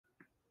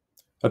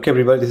Okay,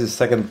 everybody, this is the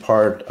second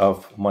part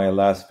of my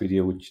last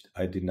video, which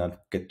I did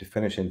not get to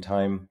finish in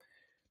time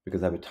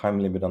because I have a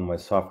time limit on my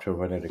software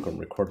when I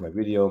record my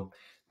video.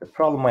 The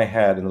problem I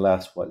had in the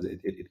last was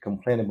it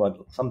complained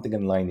about something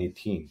in line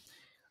 18.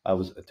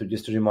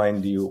 Just to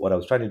remind you, what I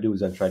was trying to do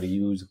is I tried to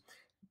use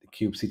the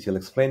kubectl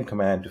explain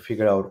command to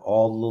figure out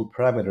all the little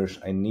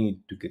parameters I need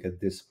to get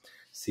this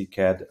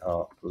CKAD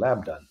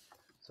lab done.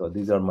 So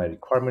these are my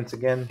requirements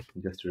again,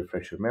 just to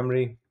refresh your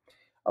memory.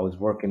 I was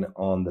working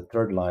on the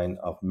third line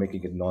of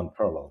making it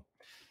non-parallel.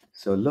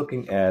 So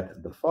looking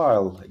at the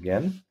file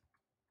again,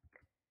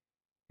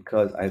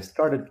 because I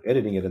started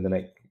editing it and then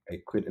I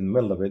quit in the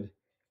middle of it,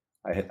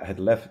 I had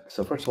left.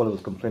 So first of all, it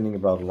was complaining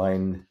about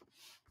line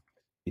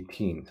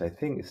 18. So I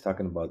think it's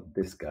talking about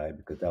this guy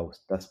because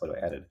that's what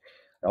I added.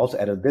 I also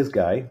added this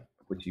guy,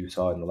 which you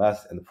saw in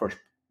the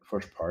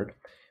first part.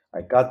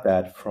 I got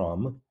that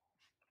from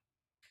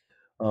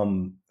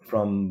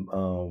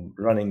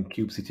running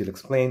kubectl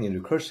explain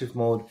in recursive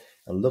mode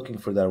and looking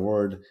for that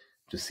word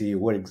to see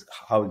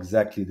how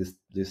exactly this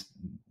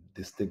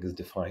thing is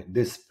defined,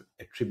 this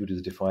attribute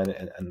is defined,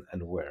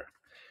 and where.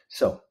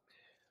 So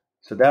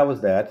that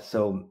was that.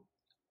 So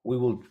we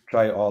will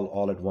try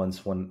all at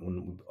once when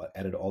we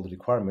added all the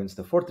requirements.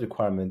 The fourth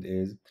requirement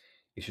is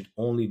it should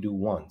only do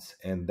once,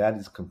 and that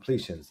is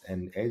completions.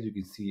 And as you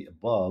can see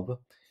above,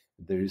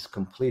 there is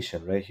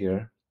completion right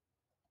here.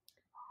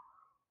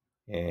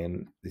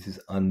 And this is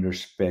under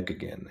spec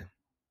again.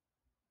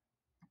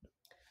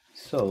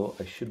 So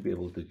I should be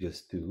able to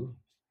just do,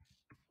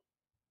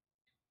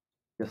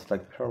 just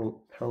like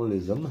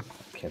parallelism,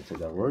 can't say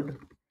that word,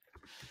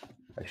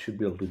 I should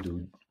be able to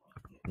do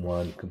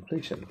one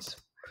completions.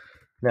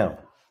 Now,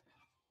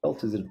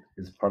 else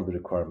is part of the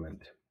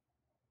requirement.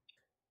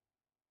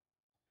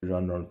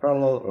 Run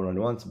parallel or run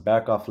once,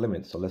 back off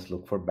limit. So let's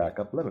look for back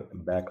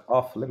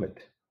off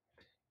limit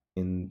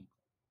in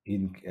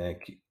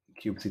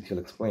kubectl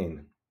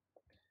explain.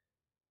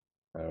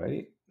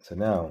 Alrighty, so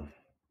now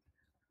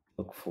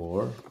look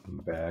for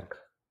back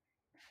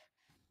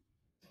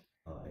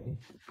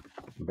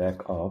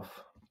off.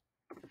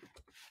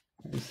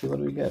 Let's see what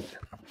we get.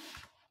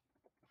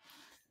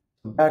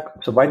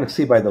 So by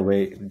the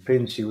way, it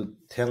prints you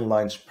 10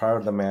 lines prior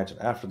to the match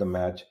and after the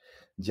match.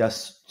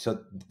 Just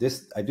so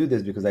I do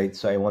this because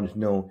I wanted to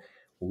know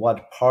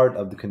what part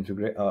of the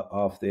configuration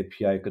of the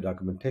API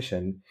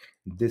documentation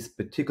this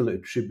particular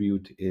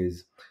attribute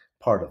is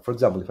part of. For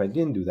example, if I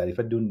didn't do that, if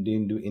I didn't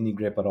do any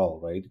grep at all,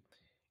 right,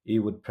 it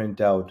would print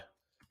out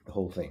the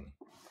whole thing,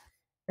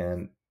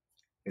 and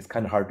it's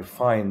kind of hard to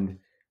find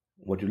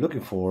what you're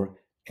looking for.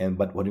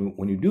 But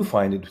when you do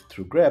find it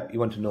through grep, you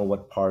want to know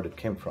what part it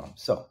came from.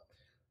 So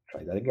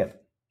try that again.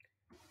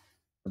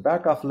 The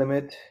back off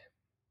limit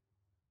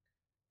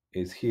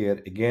is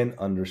here again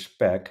under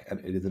spec, and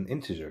it is an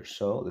integer.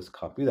 So let's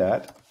copy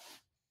that.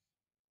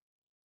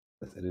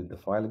 Let's edit the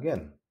file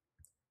again.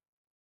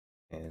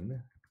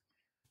 And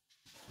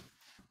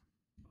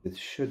it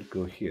should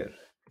go here.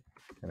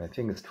 And I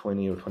think it's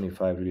 20 or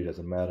 25, really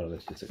doesn't matter.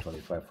 Let's just say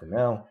 25 for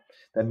now.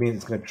 That means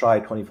it's going to try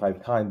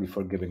 25 times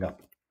before giving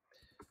up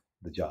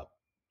the job.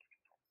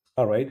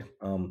 All right.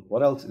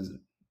 What else is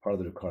part of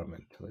the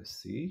requirement?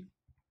 Let's see.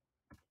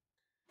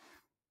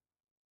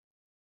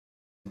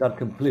 Not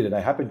completed.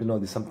 I happen to know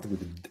there's something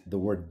with the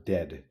word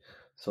dead.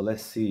 So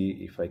let's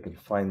see if I can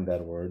find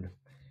that word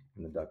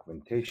in the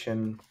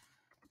documentation.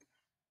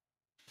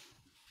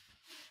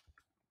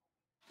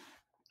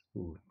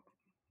 Ooh,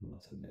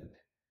 lots of dead.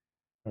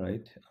 All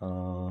right.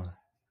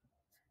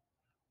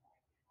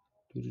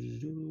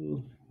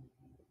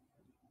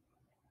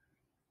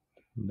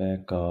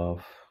 Back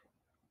off.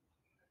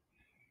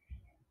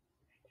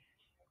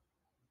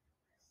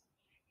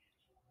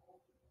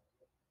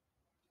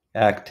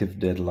 Active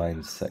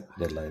deadline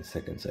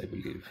seconds, I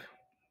believe.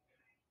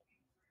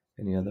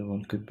 Any other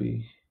one could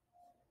be.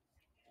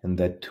 And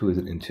that too is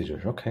an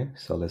integer. Okay,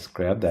 so let's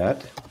grab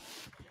that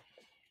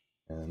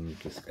and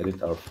just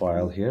edit our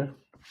file here.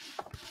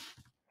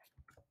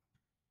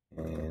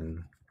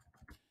 And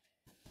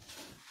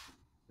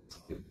let's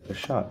give it a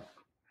shot.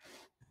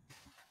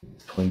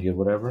 20 or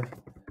whatever.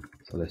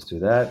 So let's do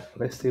that.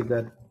 Let's see if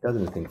that does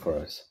anything for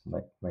us.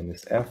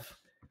 Minus F.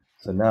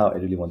 So now I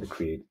really want to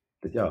create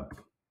the job.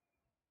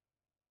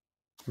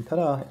 And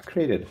ta-da, it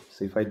created.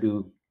 So if I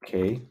do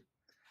K,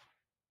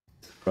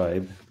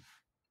 scribe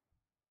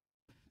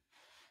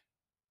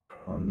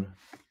cron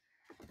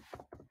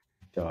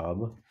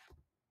job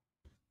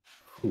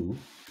foo,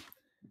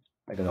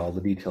 I got all the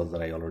details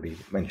that I already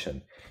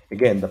mentioned.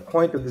 Again, the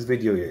point of this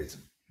video is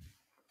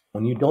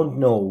when you don't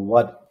know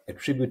what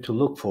attribute to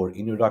look for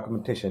in your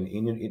documentation,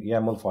 in your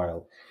YAML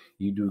file,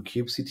 you do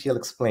kubectl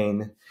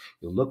explain,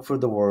 you look for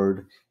the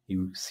word,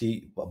 you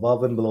see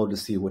above and below to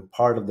see what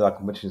part of the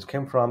documentation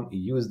came from, you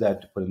use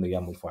that to put in the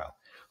YAML file.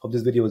 Hope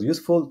this video was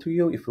useful to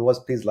you. If it was,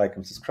 please like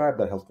and subscribe.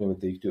 That helps me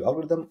with the YouTube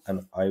algorithm,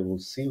 and I will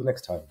see you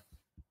next time.